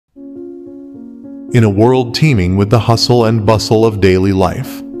In a world teeming with the hustle and bustle of daily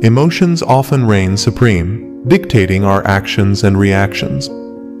life, emotions often reign supreme, dictating our actions and reactions.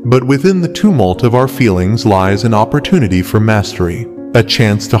 But within the tumult of our feelings lies an opportunity for mastery, a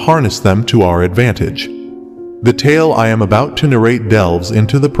chance to harness them to our advantage. The tale I am about to narrate delves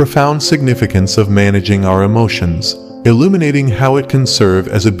into the profound significance of managing our emotions, illuminating how it can serve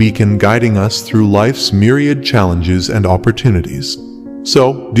as a beacon guiding us through life's myriad challenges and opportunities.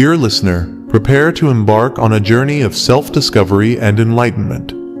 So, dear listener, prepare to embark on a journey of self-discovery and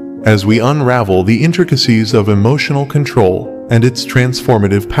enlightenment, as we unravel the intricacies of emotional control and its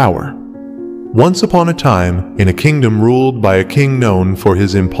transformative power. Once upon a time, in a kingdom ruled by a king known for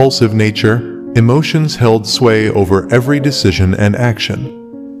his impulsive nature, emotions held sway over every decision and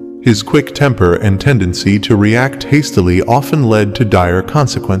action. His quick temper and tendency to react hastily often led to dire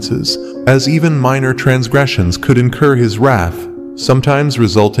consequences, as even minor transgressions could incur his wrath, sometimes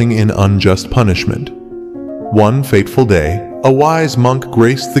resulting in unjust punishment. One fateful day, a wise monk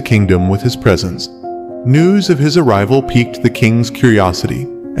graced the kingdom with his presence. News of his arrival piqued the king's curiosity,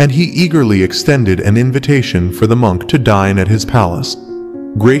 and he eagerly extended an invitation for the monk to dine at his palace.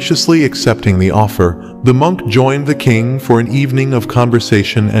 Graciously accepting the offer, the monk joined the king for an evening of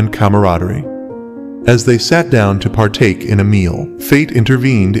conversation and camaraderie. As they sat down to partake in a meal, fate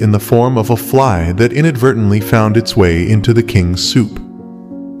intervened in the form of a fly that inadvertently found its way into the king's soup.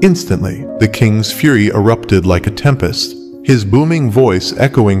 Instantly, the king's fury erupted like a tempest, his booming voice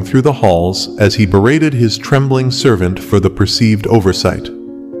echoing through the halls as he berated his trembling servant for the perceived oversight.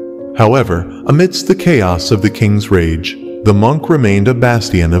 However, amidst the chaos of the king's rage, the monk remained a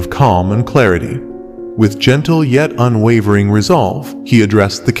bastion of calm and clarity. With gentle yet unwavering resolve, he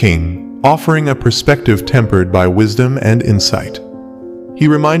addressed the king, offering a perspective tempered by wisdom and insight. He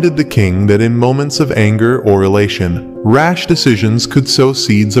reminded the king that in moments of anger or elation, rash decisions could sow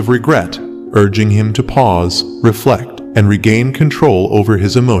seeds of regret, urging him to pause, reflect, and regain control over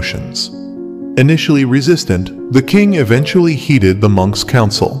his emotions. Initially resistant, the king eventually heeded the monk's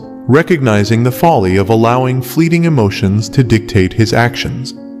counsel, recognizing the folly of allowing fleeting emotions to dictate his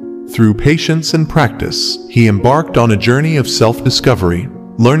actions. Through patience and practice, he embarked on a journey of self-discovery,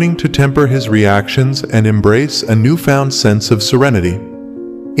 learning to temper his reactions and embrace a newfound sense of serenity.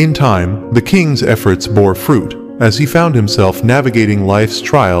 In time, the king's efforts bore fruit, as he found himself navigating life's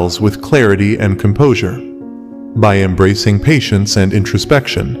trials with clarity and composure. By embracing patience and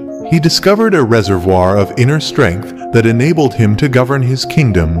introspection, he discovered a reservoir of inner strength that enabled him to govern his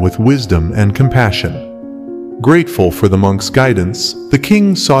kingdom with wisdom and compassion. Grateful for the monk's guidance, the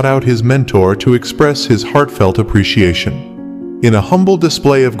king sought out his mentor to express his heartfelt appreciation. In a humble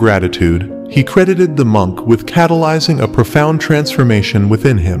display of gratitude, he credited the monk with catalyzing a profound transformation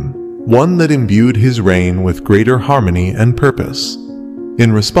within him, one that imbued his reign with greater harmony and purpose.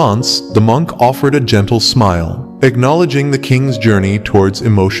 In response, the monk offered a gentle smile, acknowledging the king's journey towards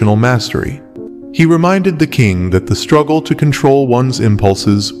emotional mastery. He reminded the king that the struggle to control one's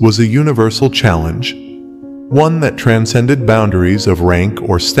impulses was a universal challenge, one that transcended boundaries of rank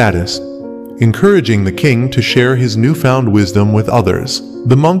or status. Encouraging the king to share his newfound wisdom with others,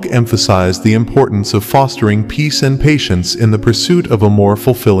 the monk emphasized the importance of fostering peace and patience in the pursuit of a more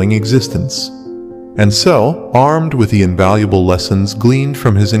fulfilling existence. And so, armed with the invaluable lessons gleaned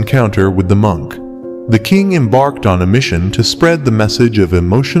from his encounter with the monk, the king embarked on a mission to spread the message of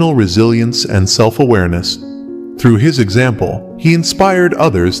emotional resilience and self-awareness. Through his example, he inspired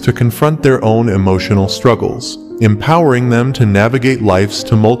others to confront their own emotional struggles, empowering them to navigate life's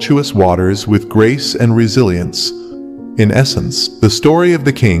tumultuous waters with grace and resilience. In essence, the story of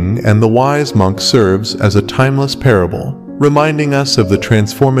the king and the wise monk serves as a timeless parable, reminding us of the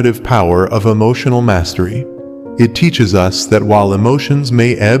transformative power of emotional mastery. It teaches us that while emotions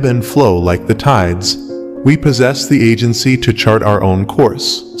may ebb and flow like the tides, we possess the agency to chart our own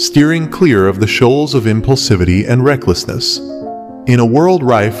course, steering clear of the shoals of impulsivity and recklessness. In a world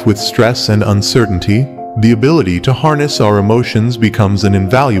rife with stress and uncertainty, the ability to harness our emotions becomes an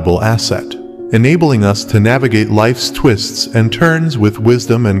invaluable asset, enabling us to navigate life's twists and turns with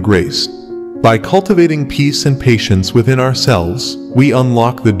wisdom and grace. By cultivating peace and patience within ourselves, we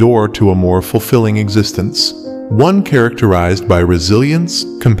unlock the door to a more fulfilling existence, one characterized by resilience,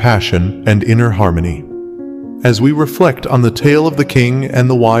 compassion, and inner harmony. As we reflect on the tale of the king and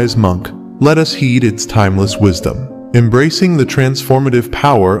the wise monk, let us heed its timeless wisdom, embracing the transformative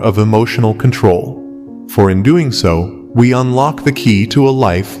power of emotional control. For in doing so, we unlock the key to a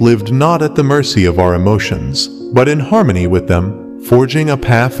life lived not at the mercy of our emotions, but in harmony with them, forging a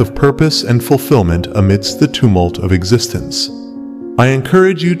path of purpose and fulfillment amidst the tumult of existence. I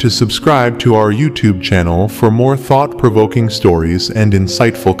encourage you to subscribe to our YouTube channel for more thought-provoking stories and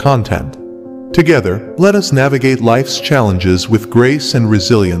insightful content. Together, let us navigate life's challenges with grace and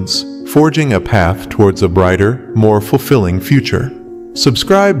resilience, forging a path towards a brighter, more fulfilling future.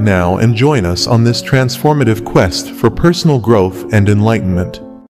 Subscribe now and join us on this transformative quest for personal growth and enlightenment.